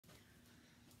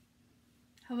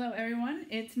Hello everyone,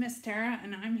 it's Miss Tara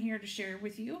and I'm here to share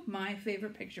with you my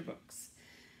favorite picture books.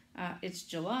 It's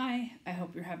July, I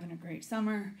hope you're having a great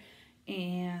summer,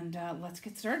 and let's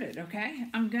get started, okay?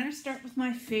 I'm going to start with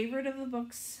my favorite of the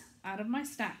books out of my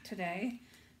stack today,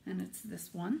 and it's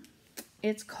this one.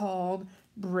 It's called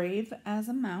Brave as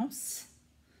a Mouse.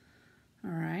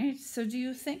 Alright, so do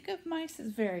you think of mice as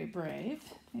very brave?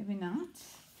 Maybe not.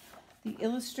 The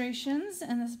illustrations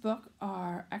in this book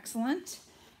are excellent.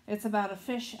 It's about a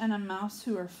fish and a mouse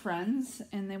who are friends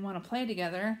and they want to play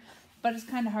together, but it's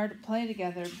kind of hard to play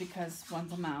together because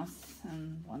one's a mouse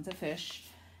and one's a fish.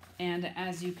 And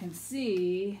as you can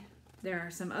see, there are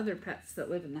some other pets that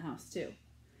live in the house too.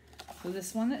 So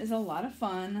this one is a lot of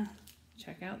fun.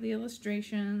 Check out the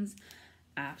illustrations.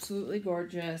 Absolutely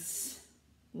gorgeous.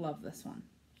 Love this one.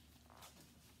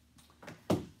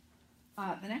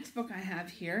 The next book I have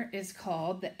here is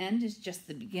called The End is Just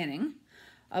the Beginning,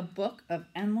 a book of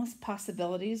endless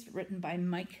possibilities written by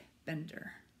Mike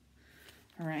Bender.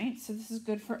 All right, so this is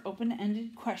good for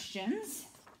open-ended questions.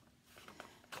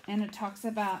 And it talks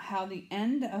about how the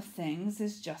end of things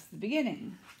is just the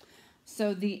beginning.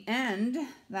 So the end,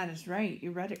 that is right,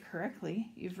 you read it correctly.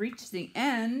 You've reached the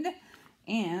end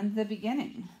and the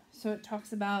beginning. So it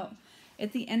talks about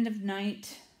at the end of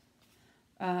night,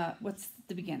 what's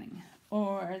the beginning?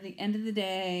 Or the end of the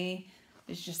day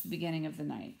is just the beginning of the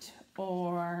night.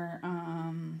 Or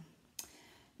a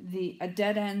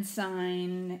dead end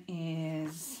sign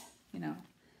is,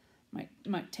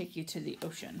 might take you to the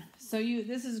ocean. So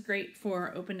this is great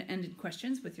for open-ended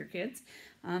questions with your kids,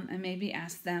 and maybe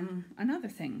ask them another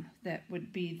thing that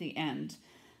would be the end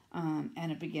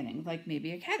and a beginning, like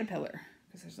maybe a caterpillar,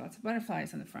 because there's lots of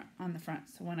butterflies on the front.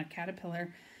 So when a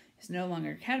caterpillar is no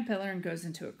longer a caterpillar and goes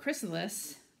into a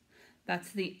chrysalis,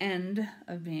 that's the end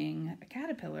of being a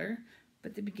caterpillar,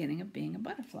 but the beginning of being a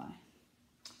butterfly.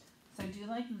 So I do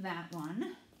like that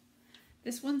one.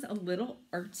 This one's a little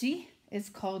artsy. It's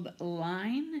called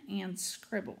Line and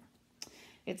Scribble.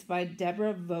 It's by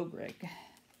Debora Vogrig.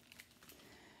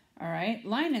 All right,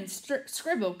 Line and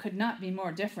Scribble could not be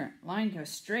more different. Line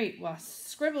goes straight while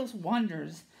Scribble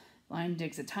wanders. Line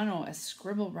digs a tunnel as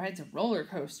Scribble rides a roller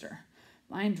coaster.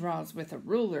 Line draws with a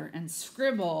ruler and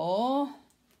Scribble,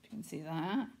 if you can see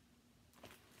that.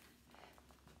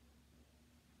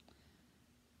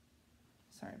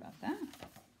 Sorry about that.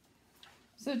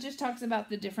 So it just talks about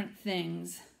the different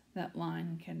things that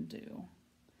Line can do.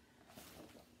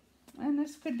 And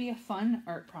this could be a fun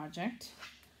art project.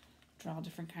 Draw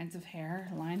different kinds of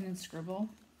hair, Line and Scribble.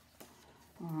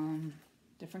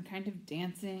 Different kind of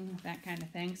dancing, that kind of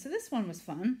thing. So this one was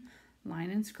fun, Line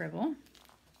and Scribble.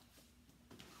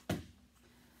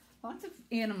 Lots of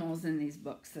animals in these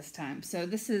books this time. So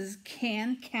this is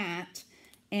Can Cat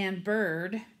and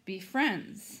Bird Be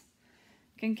Friends?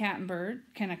 Can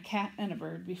a cat and a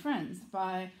bird be friends?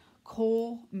 By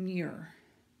Coll Muir.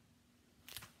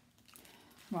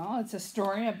 Well, it's a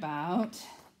story about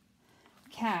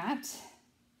cat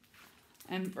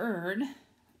and bird,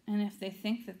 and if they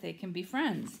think that they can be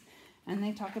friends. And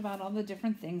they talk about all the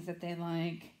different things that they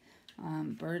like.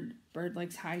 Bird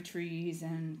likes high trees,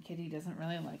 and kitty doesn't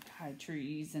really like high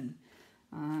trees, and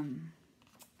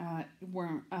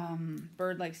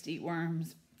bird likes to eat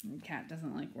worms, and cat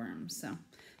doesn't like worms. So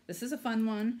this is a fun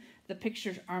one. The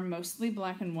pictures are mostly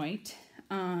black and white.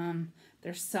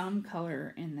 There's some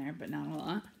color in there, but not a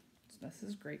lot. So this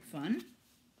is great fun.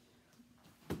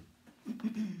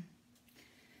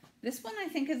 This one I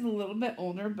think is a little bit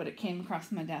older, but it came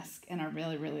across my desk and I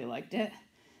really, really liked it.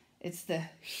 It's the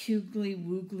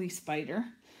Hugely-Wugely Spider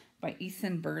by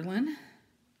Ethan Berlin.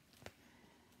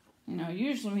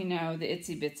 Usually we know the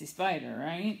itsy bitsy spider,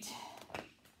 right?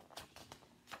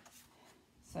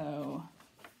 So,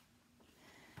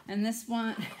 and this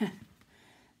one,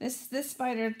 this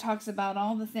spider talks about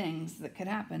all the things that could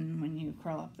happen when you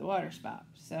crawl up the water spout.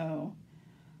 So,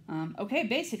 okay,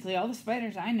 basically all the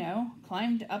spiders I know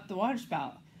climbed up the water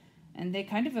spout. And they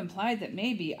kind of implied that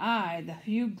maybe I, the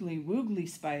Hugely-Wugely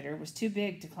spider, was too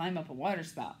big to climb up a water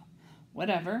spout.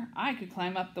 Whatever, I could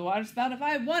climb up the water spout if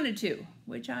I wanted to,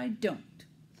 which I don't.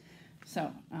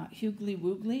 So,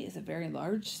 Hugely-Wugely is a very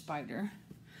large spider.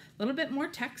 A little bit more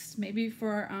text, maybe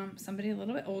for somebody a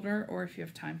little bit older, or if you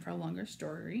have time for a longer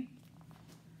story.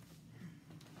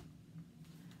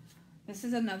 This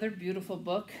is another beautiful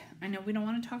book. I know we don't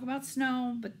want to talk about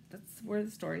snow, but that's where the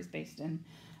story is based in.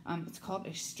 It's called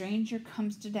A Stranger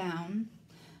Comes to Town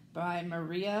by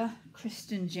Maria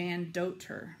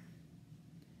Kristjansdottir.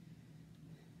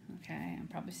 Okay, I'm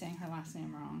probably saying her last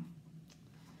name wrong.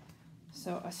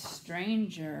 So a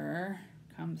stranger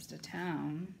comes to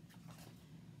town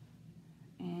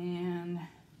and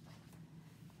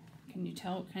you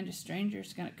tell what kind of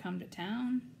stranger's going to come to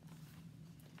town?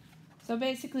 So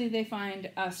basically they find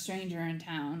a stranger in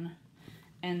town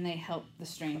and they help the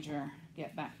stranger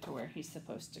get back to where he's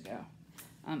supposed to go.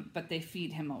 But they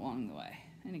feed him along the way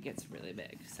and it gets really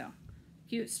big. So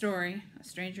cute story. A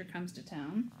stranger comes to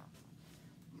town.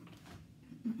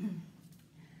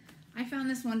 I found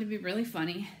this one to be really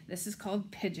funny. This is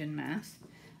called Pigeon Math.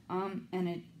 And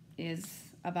it is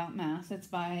about math. It's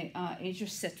by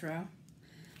Citro.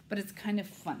 But it's kind of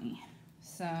funny.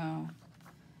 So,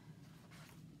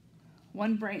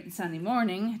 one bright and sunny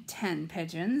morning, 10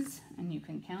 pigeons, and you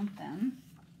can count them.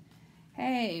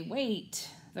 Hey, wait,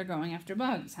 they're going after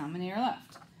bugs. How many are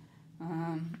left?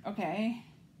 Okay.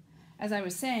 As I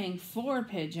was saying, 4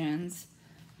 pigeons.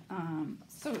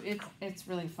 So it's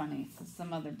really funny. So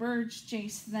some other birds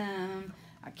chase them.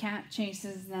 A cat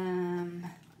chases them.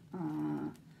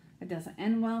 It doesn't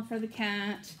end well for the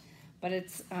cat. But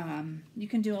it's, you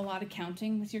can do a lot of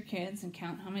counting with your kids and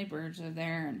count how many birds are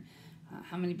there and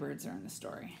how many birds are in the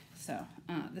story. So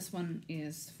this one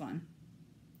is fun.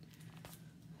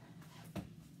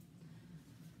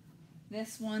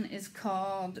 This one is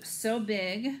called So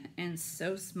Big and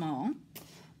So Small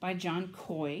by John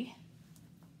Coll.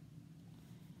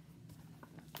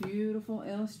 Beautiful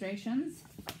illustrations.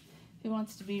 He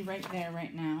wants to be right there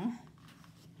right now.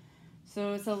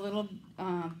 So it's a little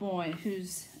boy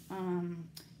who's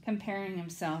comparing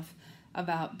himself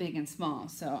about big and small.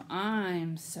 So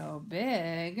I'm so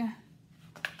big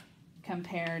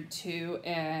compared to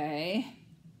a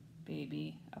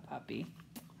baby, a puppy.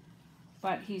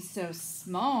 But he's so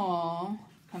small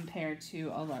compared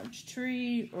to a large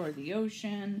tree or the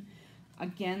ocean.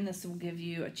 Again, this will give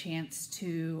you a chance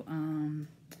to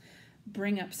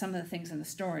bring up some of the things in the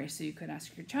story. So you could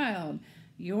ask your child,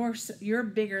 you're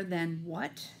bigger than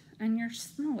what? And you're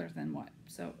smaller than what?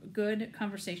 So a good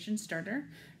conversation starter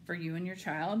for you and your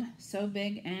child. So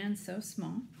big and so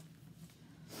small.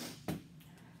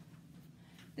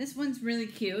 This one's really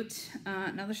cute.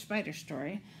 Another spider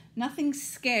story. Nothing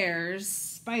Scares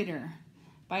Spider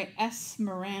by S.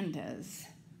 Merendaz.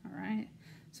 All right.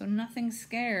 So Nothing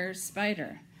Scares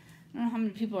Spider. I don't know how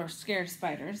many people are scared of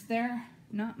spiders. They're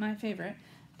not my favorite,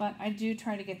 but I do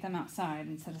try to get them outside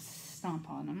instead of stomp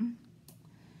on them.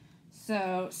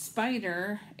 So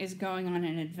Spider is going on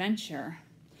an adventure,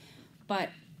 but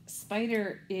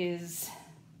Spider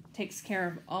takes care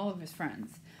of all of his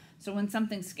friends. So when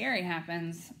something scary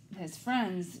happens, his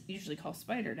friends usually call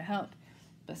Spider to help,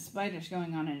 but Spider's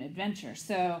going on an adventure.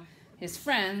 So his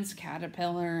friends,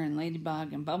 Caterpillar and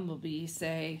Ladybug and Bumblebee,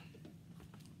 say,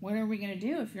 what are we going to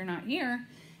do if you're not here?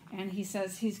 And he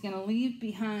says he's going to leave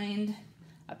behind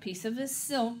a piece of his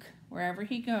silk wherever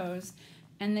he goes,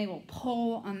 and they will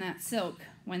pull on that silk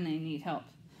when they need help.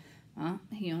 Well,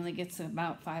 he only gets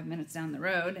about 5 minutes down the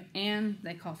road, and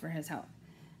they call for his help.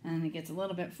 And he gets a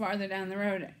little bit farther down the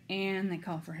road, and they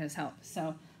call for his help.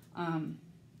 So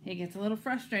he gets a little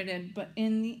frustrated, but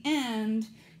in the end,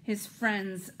 his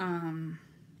friends,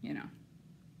 you know,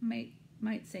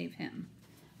 might save him.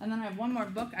 And then I have one more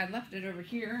book. I left it over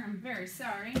here. I'm very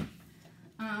sorry.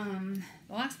 The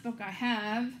last book I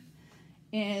have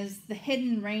is The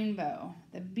Hidden Rainbow.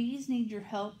 The Bees Need Your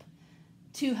Help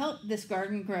to Help This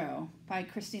Garden Grow by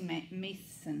Christie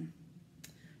Matheson.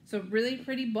 So really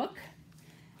pretty book.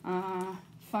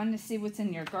 Fun to see what's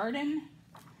in your garden.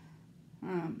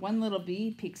 One little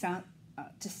bee peeks out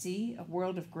to see a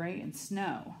world of gray and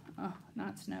snow. Oh,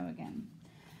 not snow again.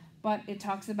 But it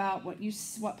talks about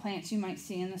what plants you might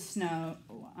see in the snow,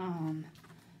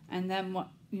 and then what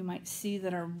you might see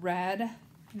that are red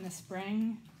in the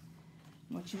spring,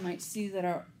 what you might see that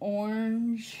are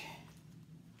orange.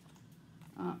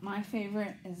 My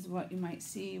favorite is what you might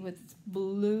see with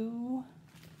blue.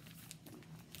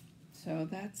 So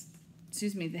that's, The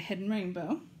Hidden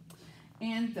Rainbow.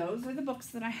 And those are the books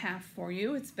that I have for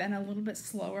you. It's been a little bit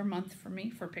slower month for me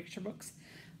for picture books.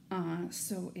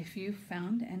 So if you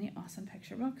found any awesome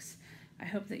picture books, I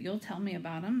hope that you'll tell me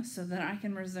about them so that I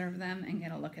can reserve them and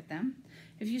get a look at them.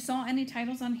 If you saw any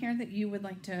titles on here that you would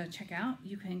like to check out,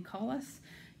 you can call us,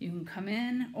 you can come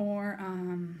in, or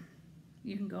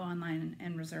you can go online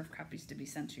and reserve copies to be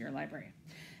sent to your library.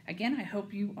 Again, I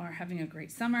hope you are having a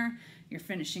great summer. You're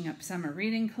finishing up Summer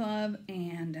Reading Club,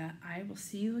 and I will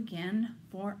see you again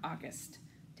for August.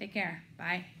 Take care.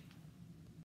 Bye.